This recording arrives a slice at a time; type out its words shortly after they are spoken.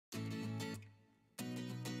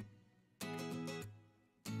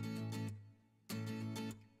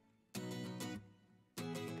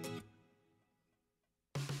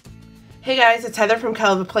Hey guys, it's Heather from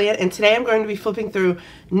Kell, and today I'm going to be flipping through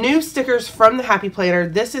new stickers from the Happy Planner.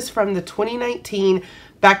 This is from the 2019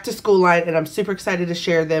 back to school line, and I'm super excited to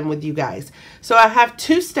share them with you guys. So I have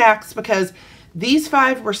two stacks because these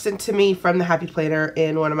 5 were sent to me from the Happy Planner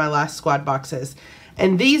in one of my last squad boxes.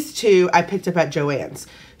 And these 2 I picked up at Joann's.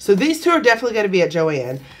 So these 2 are definitely going to be at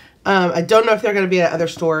Joann. I don't know if they're going to be at other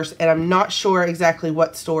stores, and I'm not sure exactly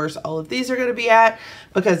what stores all of these are going to be at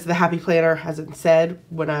because the Happy Planner hasn't said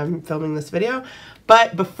when I'm filming this video.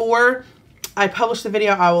 But before I publish the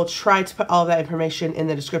video, I will try to put all of that information in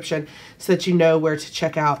the description so that you know where to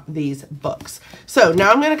check out these books. So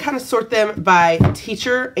now I'm going to kind of sort them by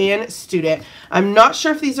teacher and student. I'm not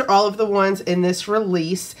sure if these are all of the ones in this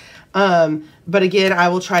release. But again, I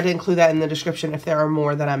will try to include that in the description if there are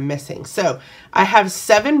more that I'm missing. So I have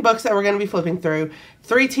 7 books that we're going to be flipping through,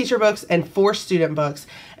 3 teacher books and 4 student books.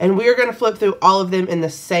 And we are going to flip through all of them in the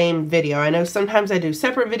same video. I know sometimes I do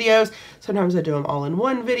separate videos, sometimes I do them all in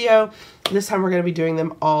one video. This time we're going to be doing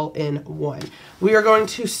them all in one. We are going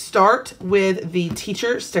to start with the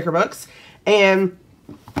teacher sticker books. And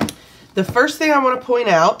the first thing I want to point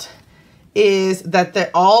out is that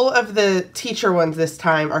all of the teacher ones this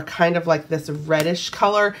time are kind of like this reddish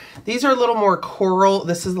color. These are a little more coral.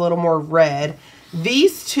 This is a little more red.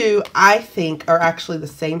 These 2, I think, are actually the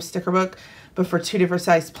same sticker book, but for 2 different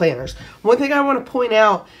size planners. One thing I want to point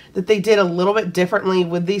out that they did a little bit differently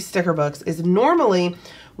with these sticker books is normally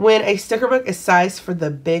when a sticker book is sized for the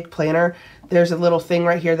big planner, there's a little thing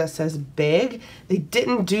right here that says big. They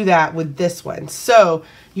didn't do that with this one. So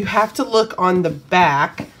you have to look on the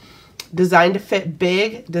back. Designed to fit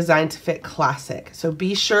big, designed to fit classic. So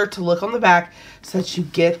be sure to look on the back so that you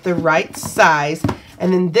get the right size.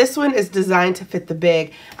 And then this one is designed to fit the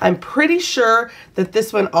big. I'm pretty sure that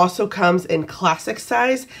this one also comes in classic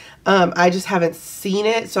size. I just haven't seen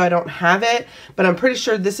it, so I don't have it. But I'm pretty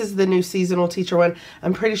sure this is the new seasonal teacher one.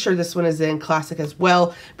 I'm pretty sure this one is in classic as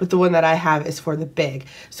well, but the one that I have is for the big.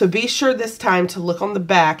 So be sure this time to look on the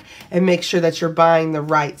back and make sure that you're buying the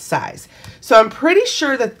right size. So I'm pretty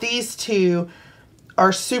sure that these 2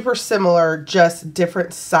 are super similar, just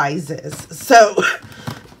different sizes. So,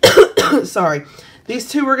 sorry. These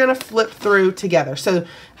 2 we're going to flip through together. So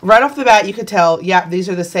right off the bat, you could tell, yeah, these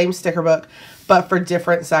are the same sticker book, but for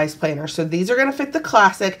different size planners. So these are going to fit the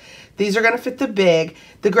classic. These are going to fit the big.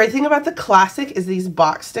 The great thing about the classic is these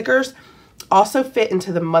box stickers also fit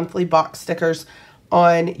into the monthly box stickers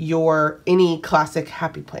on your any classic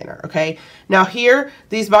Happy Planner, okay? Now here,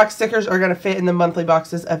 these box stickers are going to fit in the monthly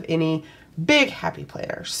boxes of any big Happy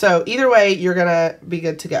Planner. So either way, you're going to be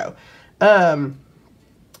good to go.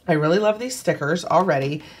 I really love these stickers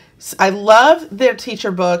already. I love their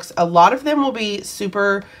teacher books. A lot of them will be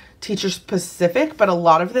super teacher specific, but a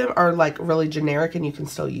lot of them are like really generic and you can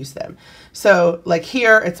still use them. So like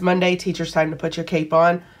here, it's Monday, teacher's time to put your cape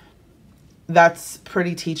on. That's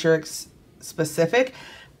pretty teacher specific.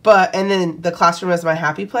 And then the classroom is my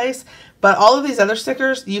happy place. But all of these other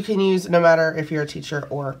stickers you can use no matter if you're a teacher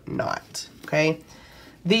or not, okay?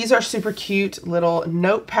 These are super cute little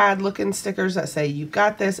notepad looking stickers that say you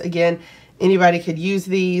got this. Again, anybody could use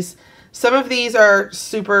these. Some of these are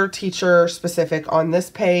super teacher specific on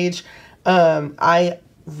this page. I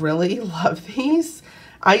really love these.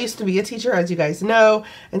 I used to be a teacher, as you guys know,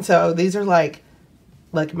 and so these are like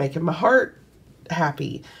making my heart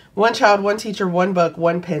happy. One child, one teacher, one book,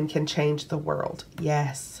 one pen can change the world.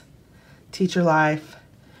 Yes. Teacher life.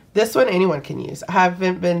 This one anyone can use. I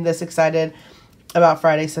haven't been this excited about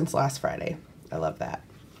Friday since last Friday. I love that.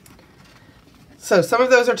 So some of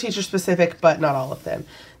those are teacher specific, but not all of them.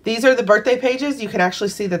 These are the birthday pages. You can actually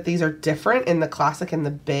see that these are different in the classic and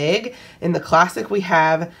the big. In the classic, we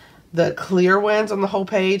have the clear ones on the whole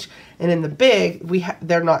page. And in the big,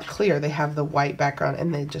 they're not clear. They have the white background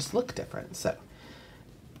and they just look different. So,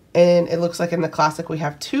 and it looks like in the classic, we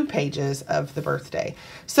have 2 pages of the birthday.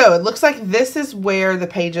 So it looks like this is where the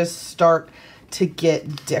pages start to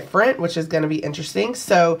get different, which is going to be interesting.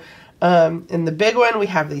 So in the big one, we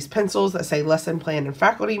have these pencils that say lesson plan and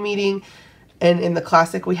faculty meeting. And in the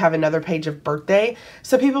classic, we have another page of birthday.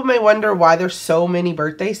 So people may wonder why there's so many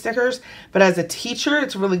birthday stickers. But as a teacher,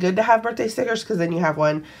 it's really good to have birthday stickers because then you have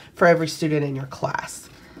one for every student in your class.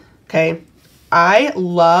 Okay. I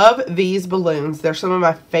love these balloons. They're some of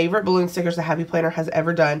my favorite balloon stickers the Happy Planner has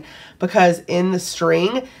ever done because in the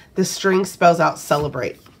string spells out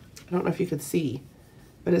celebrate. I don't know if you could see,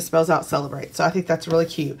 but it spells out celebrate. So I think that's really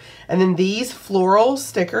cute. And then these floral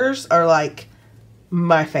stickers are like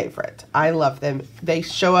my favorite. I love them. They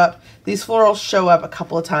show up, these florals show up a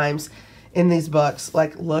couple of times in these books.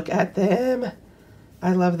 Like, look at them.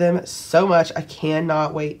 I love them so much. I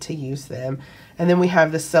cannot wait to use them. And then we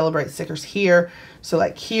have the Celebrate stickers here. So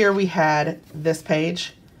like here we had this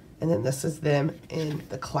page, and then this is them in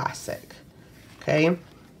the classic. Okay.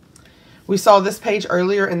 We saw this page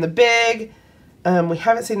earlier in the big. We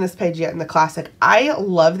haven't seen this page yet in the classic. I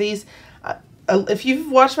love these. If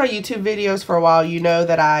you've watched my YouTube videos for a while, you know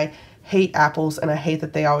that I hate apples, and I hate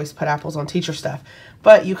that they always put apples on teacher stuff.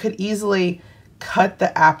 But you could easily cut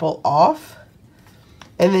the apple off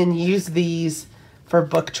and then use these for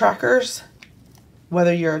book trackers,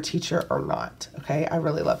 whether you're a teacher or not. Okay, I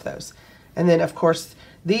really love those. And then, of course,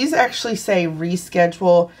 these actually say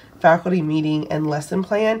reschedule, faculty meeting, and lesson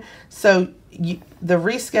plan. So the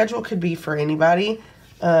reschedule could be for anybody.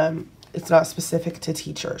 It's not specific to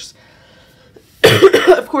teachers.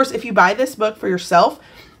 Of course, if you buy this book for yourself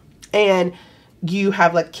and you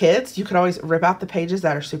have like kids, you can always rip out the pages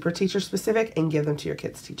that are super teacher specific and give them to your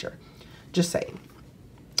kids' teacher. Just saying.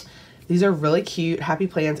 These are really cute, happy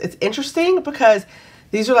plans. It's interesting because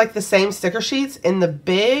these are like the same sticker sheets. In the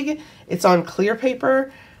big, it's on clear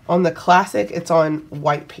paper. On the classic, it's on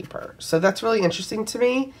white paper. So that's really interesting to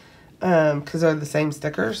me because they're the same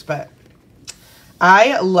stickers. But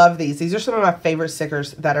I love these. These are some of my favorite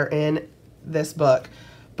stickers that are in this book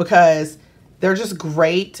because they're just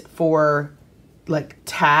great for like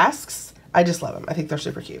tasks. I just love them. I think they're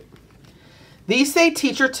super cute. These say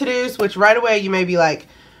teacher to-dos, which right away you may be like,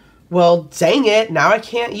 well, dang it, now I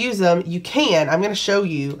can't use them. You can. I'm going to show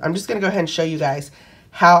you. I'm just going to go ahead and show you guys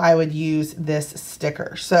how I would use this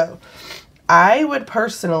sticker. So I would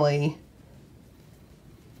personally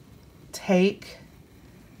take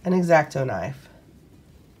an X-Acto knife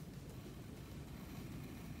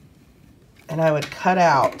and I would cut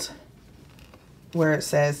out where it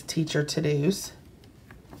says teacher to-dos.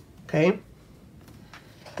 Okay.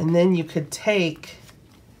 And then you could take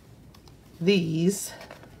these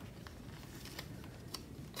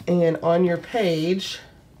and on your page,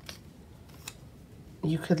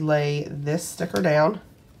 you could lay this sticker down.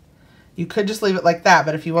 You could just leave it like that,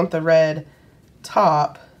 but if you want the red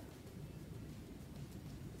top,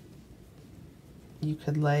 you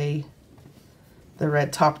could lay the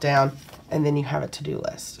red top down and then you have a to-do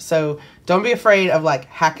list. So don't be afraid of like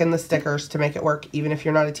hacking the stickers to make it work, even if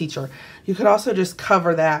you're not a teacher. You could also just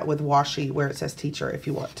cover that with washi where it says teacher if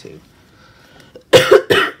you want to.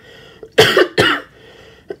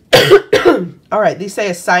 All right, these say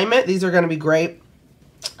assignment. These are going to be great.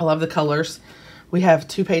 I love the colors. We have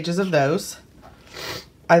 2 pages of those.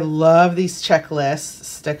 I love these checklist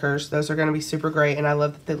stickers. Those are going to be super great, and I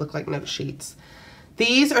love that they look like note sheets.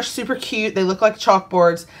 These are super cute. They look like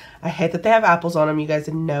chalkboards. I hate that they have apples on them. You guys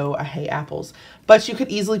know I hate apples. But you could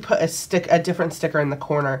easily put a different sticker in the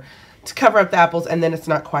corner to cover up the apples, and then it's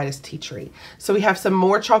not quite as teachery. So we have some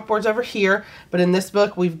more chalkboards over here, but in this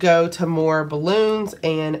book we go to more balloons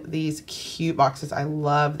and these cute boxes. I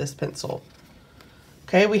love this pencil.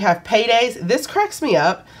 Okay, we have paydays. This cracks me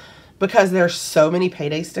up because there's so many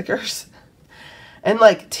payday stickers. And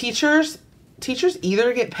like teachers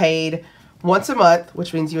either get paid once a month,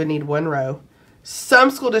 which means you would need 1 row. Some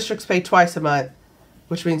school districts pay twice a month,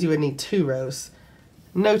 which means you would need 2 rows.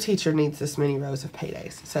 No teacher needs this many rows of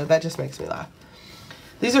paydays. So that just makes me laugh.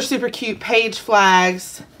 These are super cute page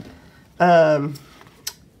flags that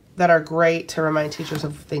are great to remind teachers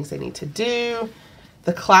of things they need to do.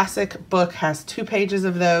 The classic book has 2 pages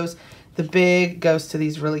of those. The big goes to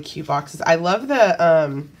these really cute boxes. I love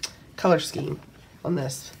the color scheme on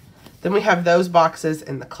this. Then we have those boxes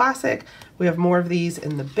in the classic. We have more of these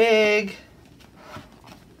in the big.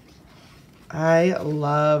 I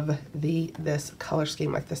love this color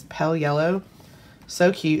scheme, like this pale yellow.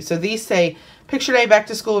 So cute. So these say picture day, back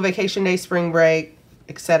to school, vacation day, spring break,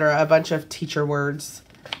 etc. A bunch of teacher words.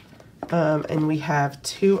 And we have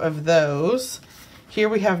 2 of those. Here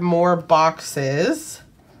we have more boxes.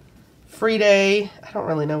 Free day. I don't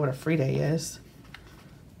really know what a free day is.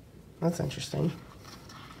 That's interesting.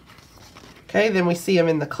 Okay, then we see them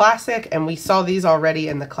in the classic, and we saw these already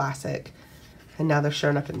in the classic. And now they're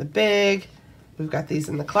showing up in the big. We've got these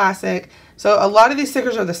in the classic. So a lot of these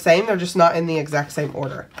stickers are the same. They're just not in the exact same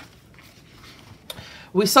order.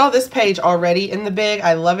 We saw this page already in the big.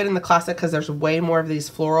 I love it in the classic because there's way more of these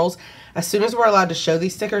florals. As soon as we're allowed to show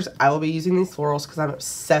these stickers, I will be using these florals because I'm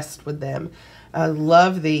obsessed with them. I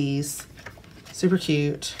love these. Super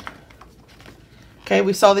cute. Okay,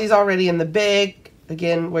 we saw these already in the big.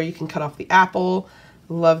 Again, where you can cut off the apple.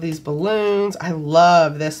 Love these balloons. I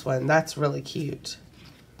love this one. That's really cute.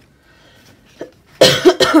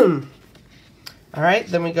 All right,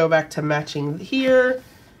 then we go back to matching here,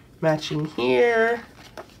 matching here.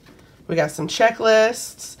 We got some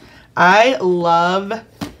checklists. I love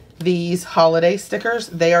these holiday stickers.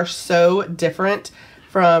 They are so different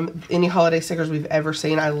from any holiday stickers we've ever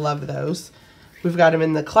seen. I love those. We've got them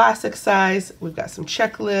in the classic size. We've got some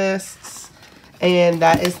checklists. And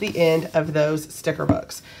that is the end of those sticker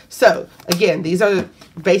books. So, again, these are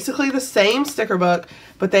basically the same sticker book,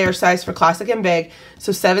 but they are sized for classic and big.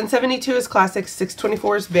 So, 772 is classic,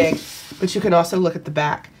 624 is big, but you can also look at the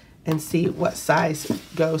back and see what size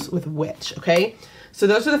goes with which, okay? So,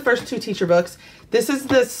 those are the first two teacher books. This is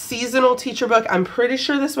the seasonal teacher book. I'm pretty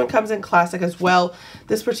sure this one comes in classic as well.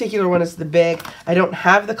 This particular one is the big. I don't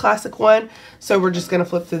have the classic one, so we're just going to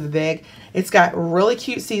flip through the big. It's got really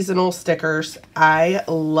cute seasonal stickers. I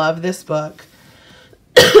love this book.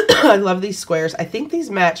 I love these squares. I think these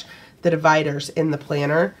match the dividers in the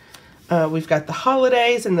planner. We've got the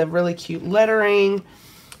holidays and the really cute lettering.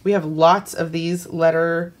 We have lots of these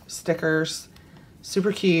letter stickers.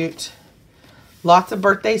 Super cute. Lots of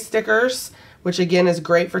birthday stickers, which again is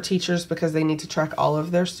great for teachers because they need to track all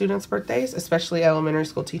of their students' birthdays, especially elementary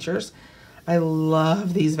school teachers. I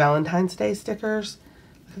love these Valentine's Day stickers.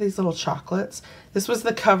 Look at these little chocolates. This was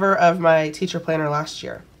the cover of my teacher planner last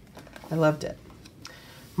year. I loved it.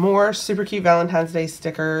 More super cute Valentine's Day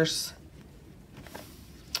stickers.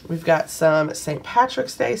 We've got some St.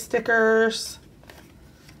 Patrick's Day stickers.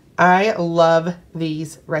 I love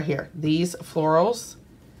these right here. These florals.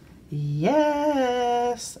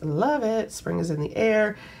 Yes, love it. Spring is in the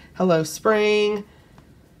air. Hello, spring.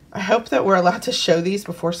 I hope that we're allowed to show these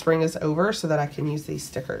before spring is over so that I can use these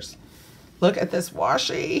stickers. Look at this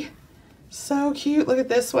washi. So cute. Look at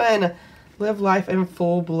this one. Live life in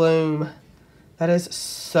full bloom. That is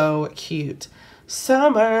so cute.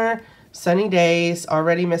 Summer. Sunny days.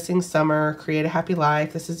 Already missing summer. Create a happy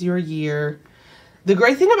life. This is your year. The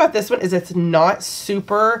great thing about this one is it's not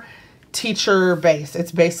super teacher based.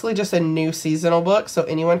 It's basically just a new seasonal book, so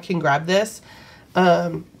anyone can grab this.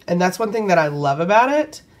 And that's one thing that I love about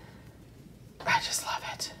it. I just love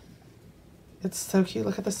it. It's so cute.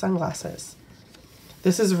 Look at the sunglasses.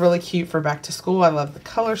 This is really cute for back to school. I love the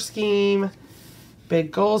color scheme.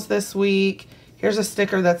 Big goals this week. Here's a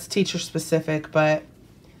sticker that's teacher specific, but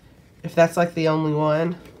if that's like the only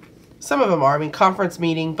one. Some of them are. I mean, conference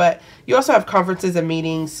meeting, but you also have conferences and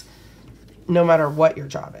meetings no matter what your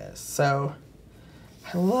job is. So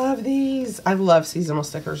I love these. I love seasonal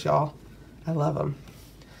stickers, y'all. I love them.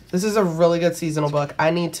 This is a really good seasonal book. I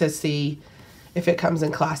need to see if it comes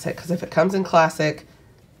in classic, because if it comes in classic,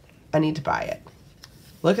 I need to buy it.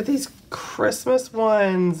 Look at these Christmas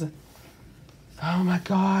ones. Oh my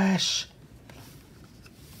gosh.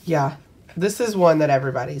 Yeah, this is one that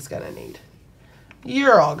everybody's gonna need.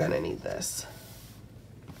 You're all gonna need this.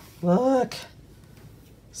 Look.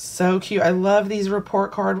 So cute. I love these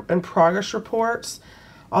report card and progress reports.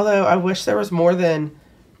 Although I wish there was more than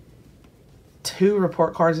 2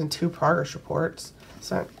 report cards and 2 progress reports. It's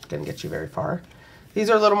not going to get you very far. These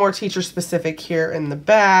are a little more teacher specific here in the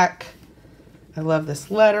back. I love this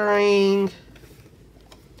lettering.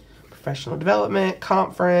 Professional development,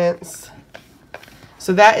 conference.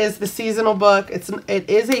 So that is the seasonal book. It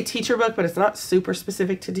is a teacher book, but it's not super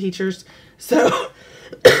specific to teachers. So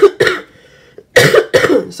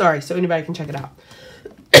sorry, so anybody can check it out.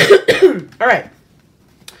 All right.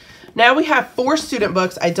 Now we have 4 student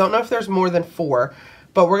books. I don't know if there's more than 4,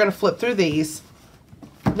 but we're going to flip through these.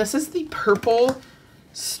 This is the purple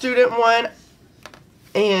student one.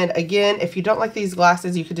 And again, if you don't like these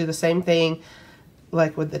glasses, you could do the same thing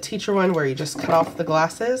like with the teacher one where you just cut off the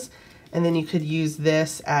glasses. And then you could use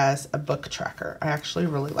this as a book tracker. I actually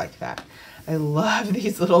really like that. I love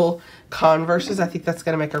these little Converses. I think that's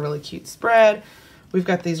going to make a really cute spread. We've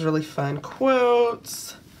got these really fun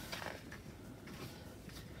quotes.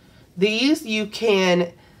 These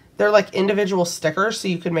they're like individual stickers, so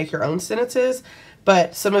you can make your own sentences,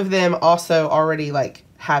 but some of them also already like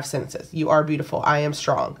have sentences. You are beautiful. I am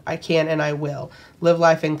strong. I can and I will. Live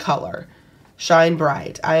life in color. Shine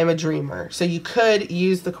bright. I am a dreamer. So you could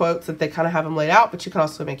use the quotes that they kind of have them laid out, but you can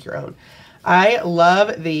also make your own. I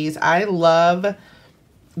love these. I love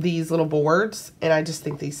these little boards, and I just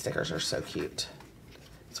think these stickers are so cute.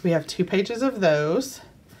 So we have 2 pages of those.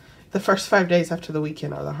 The first 5 days after the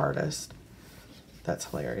weekend are the hardest. That's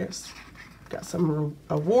hilarious. Got some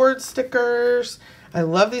award stickers. I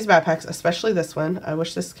love these backpacks, especially this one. I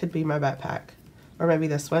wish this could be my backpack. Or maybe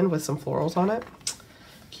this one with some florals on it.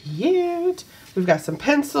 Cute. We've got some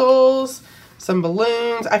pencils, some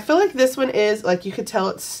balloons. I feel like this one is, like, you could tell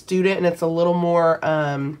it's student and it's a little more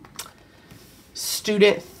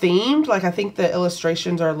student themed. Like, I think the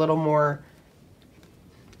illustrations are a little more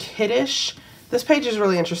kiddish. This page is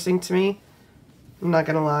really interesting to me. I'm not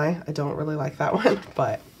gonna lie, I don't really like that one,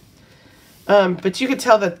 but But you could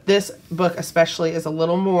tell that this book especially is a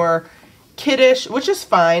little more kiddish, which is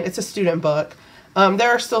fine. It's a student book. There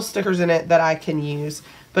are still stickers in it that I can use,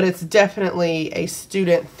 but it's definitely a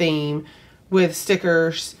student theme with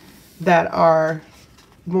stickers that are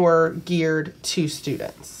more geared to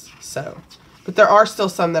students. So, but there are still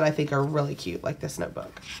some that I think are really cute, like this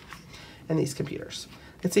notebook and these computers.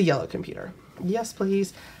 It's a yellow computer. Yes,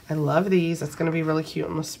 please. I love these. That's going to be really cute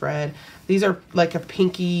on the spread. These are like a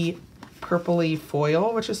pinky purpley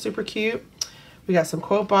foil, which is super cute. We got some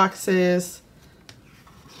quote boxes,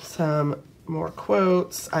 some more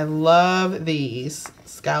quotes. I love these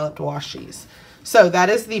scalloped washies. So that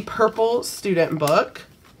is the purple student book.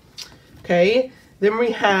 Okay, then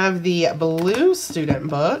we have the blue student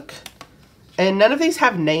book. And none of these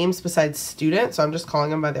have names besides student, so I'm just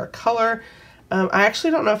calling them by their color. I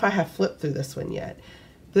actually don't know if I have flipped through this one yet.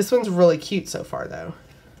 This one's really cute so far, though.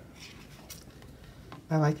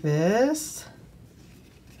 I like this.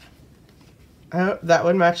 Oh, that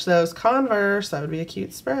would match those Converse. That would be a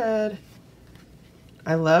cute spread.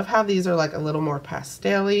 I love how these are like a little more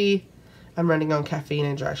pastel-y. I'm running on caffeine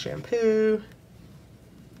and dry shampoo.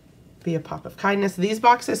 Be a pop of kindness. These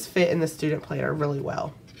boxes fit in the student planner really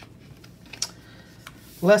well.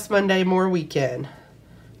 Less Monday, more weekend.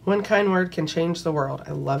 One kind word can change the world.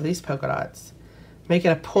 I love these polka dots. Make it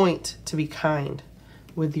a point to be kind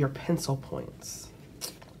with your pencil points.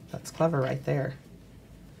 That's clever right there.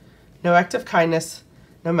 No act of kindness,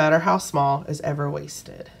 no matter how small, is ever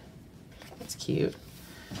wasted. That's cute.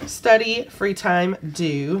 Study, free time,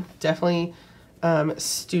 do. Definitely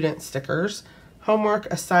student stickers. Homework,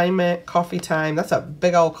 assignment, coffee time. That's a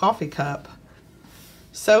big old coffee cup.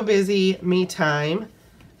 So busy, me time.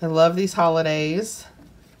 I love these holidays.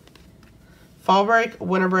 Fall break,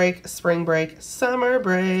 winter break, spring break, summer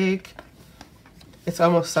break. It's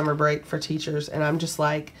almost summer break for teachers, and I'm just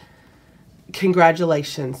like,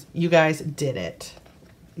 congratulations. You guys did it.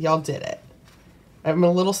 Y'all did it. I'm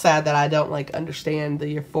a little sad that I don't like understand the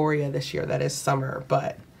euphoria this year that is summer,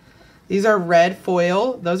 but these are red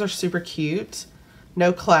foil. Those are super cute.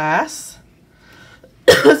 No class.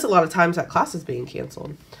 That's a lot of times that class is being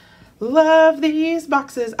canceled. Love these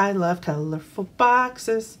boxes. I love colorful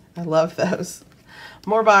boxes. I love those.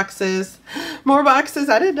 More boxes. More boxes.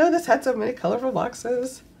 I didn't know this had so many colorful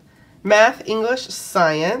boxes. Math, English,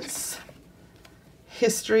 science,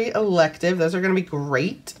 history, elective. Those are going to be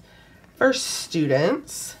great for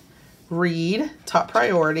students. Read, top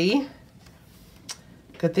priority.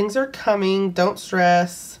 Good things are coming. Don't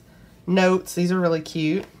stress. Notes. These are really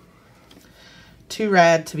cute. Too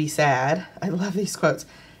rad to be sad. I love these quotes.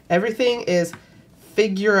 Everything is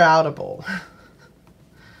figure-outable.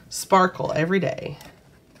 Sparkle every day.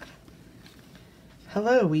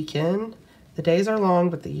 Hello, weekend. The days are long,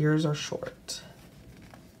 but the years are short.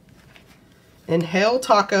 Inhale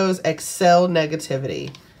tacos, excel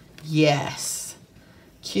negativity. Yes.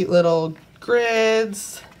 Cute little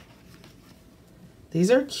grids.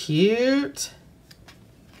 These are cute.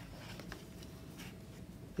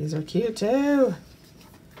 These are cute too.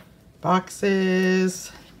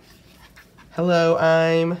 Boxes. Hello,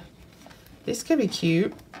 I'm. These could be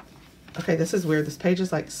cute. Okay, this is weird. This page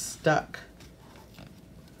is like stuck.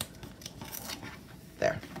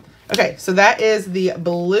 There. Okay, so that is the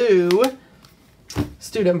blue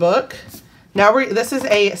student book. Now this is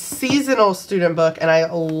a seasonal student book, and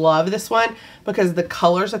I love this one because the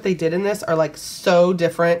colors that they did in this are like so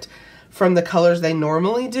different from the colors they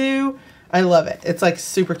normally do. I love it. It's like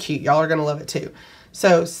super cute. Y'all are gonna love it too.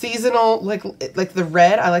 So seasonal, like the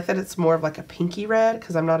red, I like that it's more of like a pinky red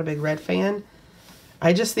because I'm not a big red fan.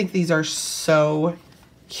 I just think these are so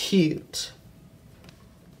cute.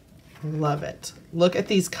 Love it. Look at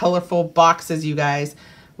these colorful boxes, you guys,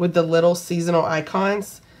 with the little seasonal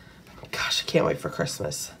icons. Gosh, I can't wait for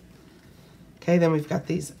Christmas. Okay, then we've got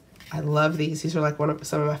these. I love these. These are like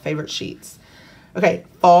some of my favorite sheets. Okay,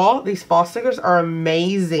 fall. These fall stickers are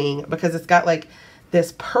amazing because it's got like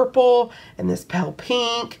this purple and this pale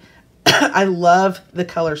pink. I love the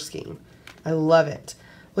color scheme. I love it.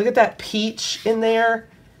 Look at that peach in there.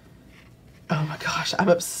 Oh my gosh, I'm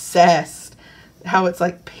obsessed. How it's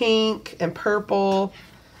like pink and purple.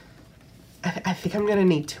 I think I'm gonna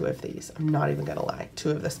need 2 of these. I'm not even gonna lie, 2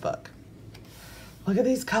 of this book. Look at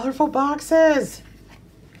these colorful boxes.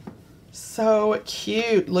 So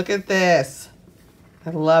cute. Look at this.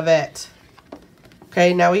 I love it.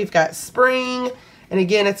 Okay, now we've got spring. And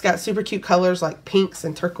again, it's got super cute colors like pinks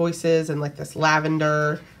and turquoises and like this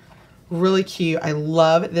lavender. Really cute. I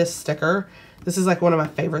love this sticker. This is like one of my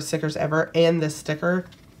favorite stickers ever. And this sticker.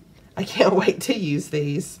 I can't wait to use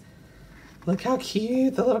these. Look how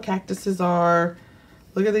cute the little cactuses are.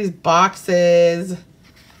 Look at these boxes.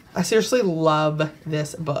 I seriously love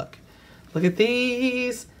this book. Look at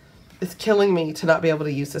these. It's killing me to not be able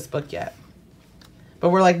to use this book yet. But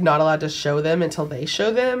we're like not allowed to show them until they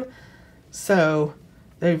show them. So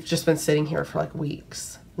they've just been sitting here for like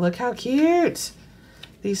weeks. Look how cute.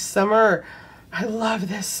 These summer, I love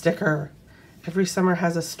this sticker. Every summer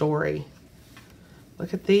has a story.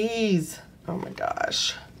 Look at these. Oh my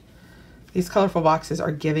gosh. These colorful boxes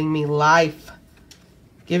are giving me life.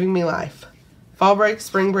 Giving me life. Fall break,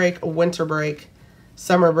 spring break, winter break,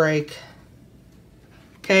 summer break.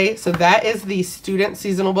 Okay, so that is the student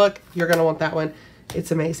seasonal book. You're going to want that one.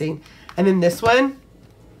 It's amazing. And then this one,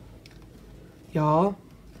 y'all,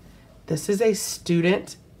 this is a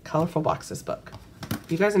student colorful boxes book.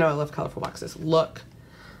 You guys know I love colorful boxes. Look.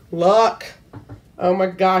 Look. Oh my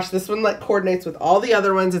gosh, this one like coordinates with all the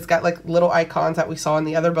other ones. It's got like little icons that we saw in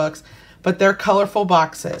the other books, but they're colorful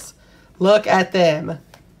boxes. Look at them.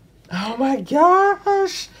 Oh my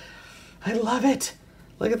gosh. I love it.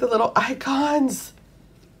 Look at the little icons.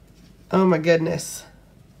 Oh my goodness.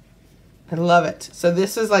 I love it. So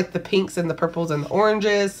this is like the pinks and the purples and the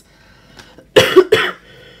oranges.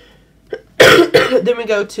 Then we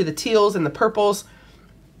go to the teals and the purples.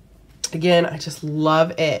 Again, I just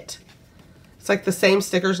love it. It's like the same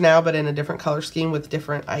stickers now, but in a different color scheme with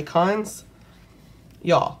different icons.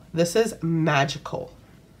 Y'all, this is magical.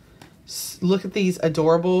 Look at these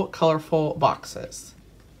adorable, colorful boxes.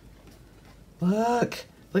 Look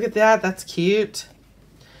at that. That's cute.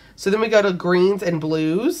 So then we go to greens and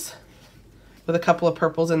blues with a couple of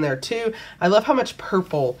purples in there too. I love how much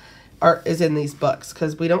purple is in these books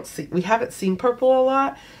because we haven't seen purple a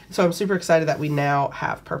lot. So I'm super excited that we now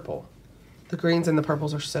have purple. The greens and the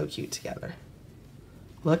purples are so cute together.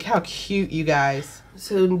 Look how cute, you guys.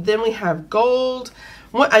 So then we have gold.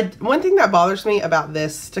 One thing that bothers me about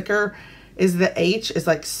this sticker is the H is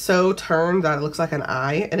like so turned that it looks like an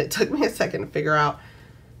I, and it took me a second to figure out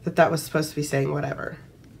that that was supposed to be saying whatever.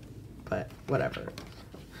 But whatever.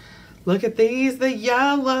 Look at these, the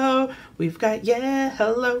yellow. We've got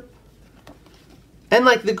yellow. And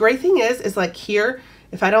like the great thing is like here,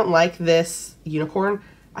 if I don't like this unicorn,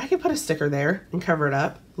 I can put a sticker there and cover it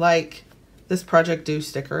up. Like this Project Do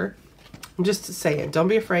sticker. I'm just saying, don't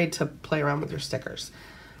be afraid to play around with your stickers.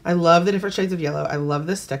 I love the different shades of yellow. I love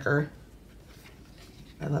this sticker.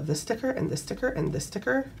 I love this sticker and this sticker and this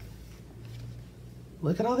sticker.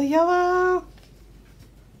 Look at all the yellow.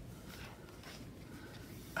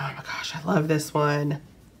 Oh my gosh, I love this one.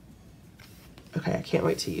 Okay, I can't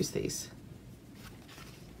wait to use these.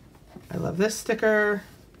 I love this sticker.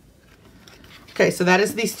 Okay, so that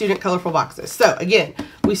is the student colorful boxes. So again,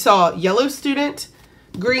 we saw yellow student,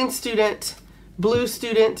 green student, blue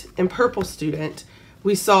student, and purple student.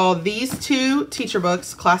 We saw these two teacher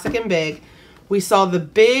books, classic and big. We saw the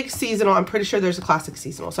big seasonal. I'm pretty sure there's a classic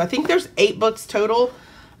seasonal. So I think there's 8 books total,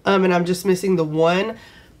 and I'm just missing the one,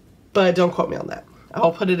 but don't quote me on that.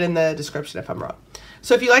 I'll put it in the description if I'm wrong.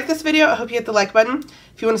 So if you like this video, I hope you hit the like button.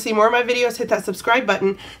 If you want to see more of my videos, hit that subscribe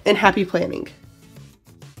button, and happy planning.